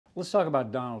Let's talk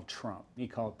about Donald Trump. He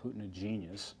called Putin a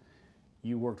genius.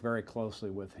 You worked very closely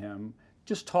with him.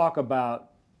 Just talk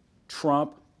about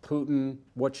Trump, Putin,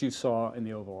 what you saw in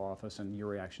the Oval Office, and your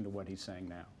reaction to what he's saying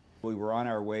now. We were on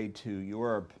our way to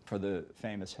Europe for the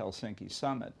famous Helsinki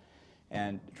summit,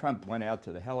 and Trump went out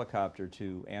to the helicopter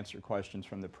to answer questions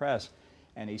from the press,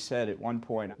 and he said at one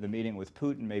point, the meeting with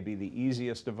Putin may be the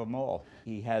easiest of them all.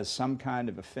 He has some kind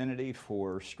of affinity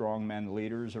for strongmen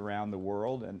leaders around the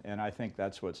world, and I think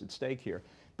that's what's at stake here.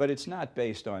 But it's not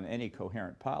based on any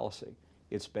coherent policy.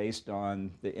 It's based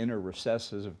on the inner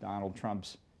recesses of Donald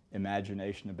Trump's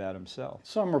imagination about himself.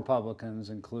 Some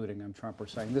Republicans, including Trump, are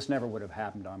saying this never would have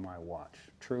happened on my watch.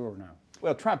 True or no?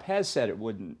 Well, Trump has said it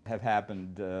wouldn't have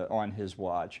happened on his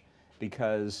watch,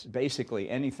 because basically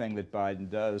anything that Biden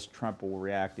does, Trump will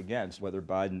react against, whether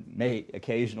Biden may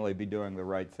occasionally be doing the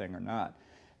right thing or not.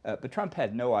 But Trump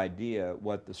had no idea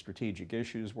what the strategic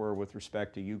issues were with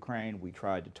respect to Ukraine. We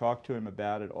tried to talk to him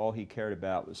about it. All he cared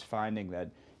about was finding that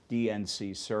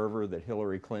DNC server that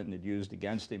Hillary Clinton had used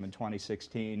against him in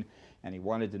 2016, and he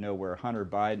wanted to know where Hunter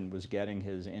Biden was getting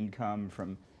his income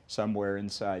from somewhere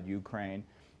inside Ukraine.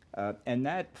 And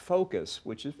that focus,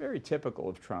 which is very typical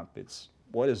of Trump, it's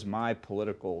what is my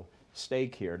political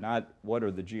stake here, not what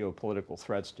are the geopolitical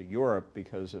threats to Europe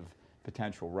because of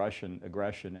potential Russian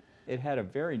aggression. It had a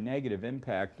very negative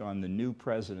impact on the new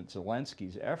President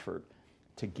Zelensky's effort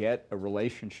to get a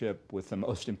relationship with the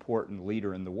most important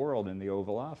leader in the world in the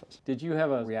Oval Office. Did you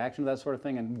have a reaction to that sort of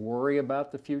thing and worry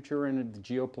about the future and the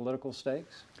geopolitical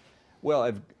stakes? Well,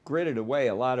 I've gritted away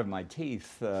a lot of my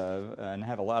teeth and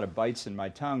have a lot of bites in my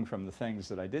tongue from the things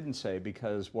that I didn't say,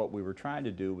 because what we were trying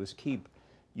to do was keep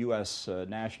U.S.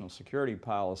 national security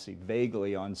policy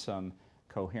vaguely on some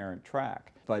coherent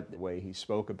track. But the way he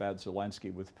spoke about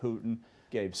Zelensky with Putin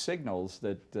gave signals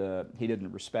that he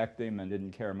didn't respect him and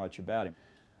didn't care much about him.